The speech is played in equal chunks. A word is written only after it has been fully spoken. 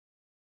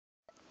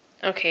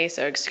Okay,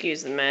 so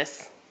excuse the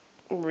mess.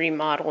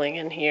 Remodeling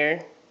in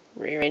here,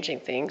 rearranging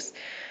things.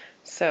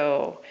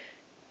 So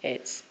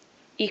it's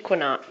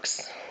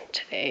equinox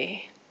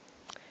today.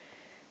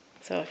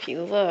 So if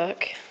you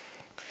look,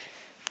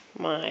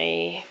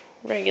 my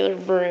regular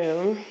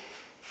broom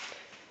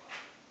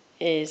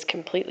is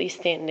completely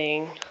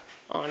standing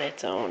on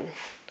its own.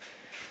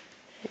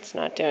 It's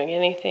not doing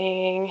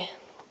anything.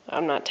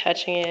 I'm not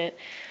touching it.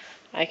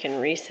 I can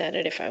reset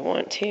it if I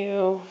want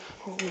to.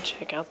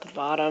 Check out the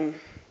bottom.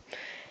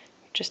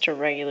 Just a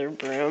regular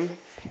broom.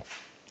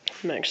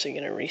 I'm actually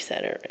going to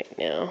reset it right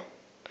now.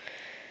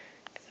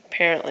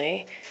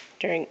 Apparently,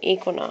 during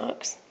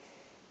equinox,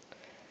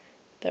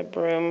 the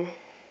broom,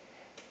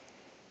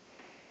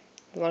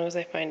 as long as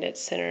I find its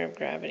center of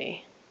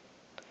gravity,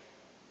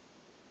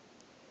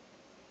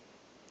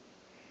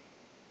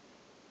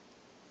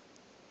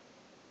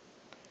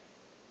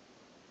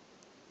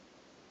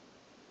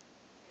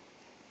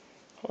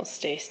 will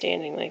stay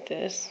standing like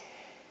this.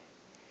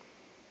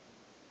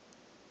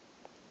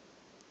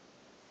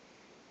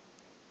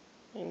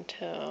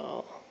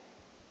 Until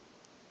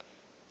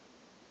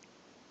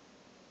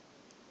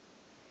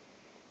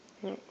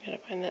gotta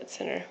find that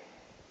center.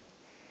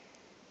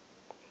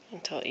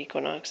 Until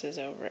equinox is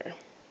over.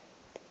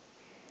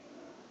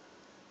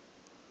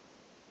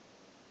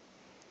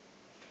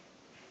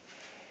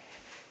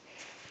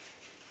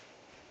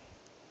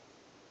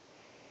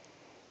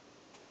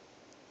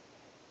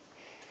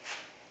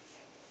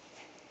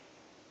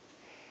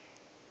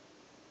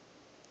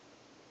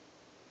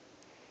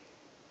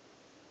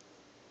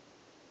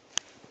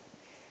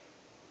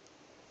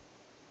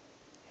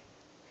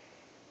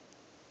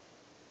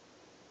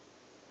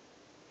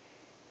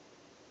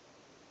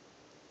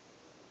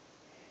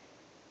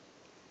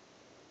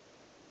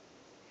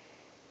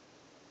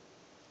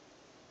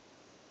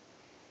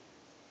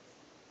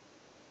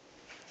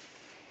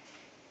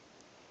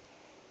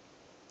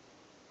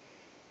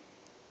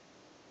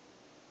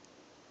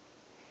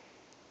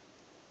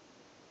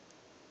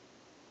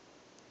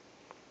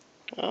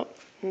 Well,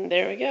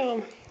 there we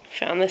go.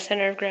 Found the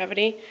center of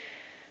gravity.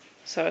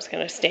 So it's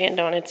going to stand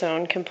on its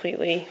own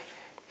completely,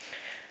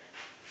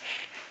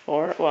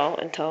 or, well,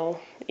 until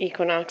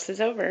equinox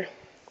is over.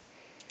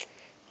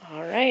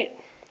 All right.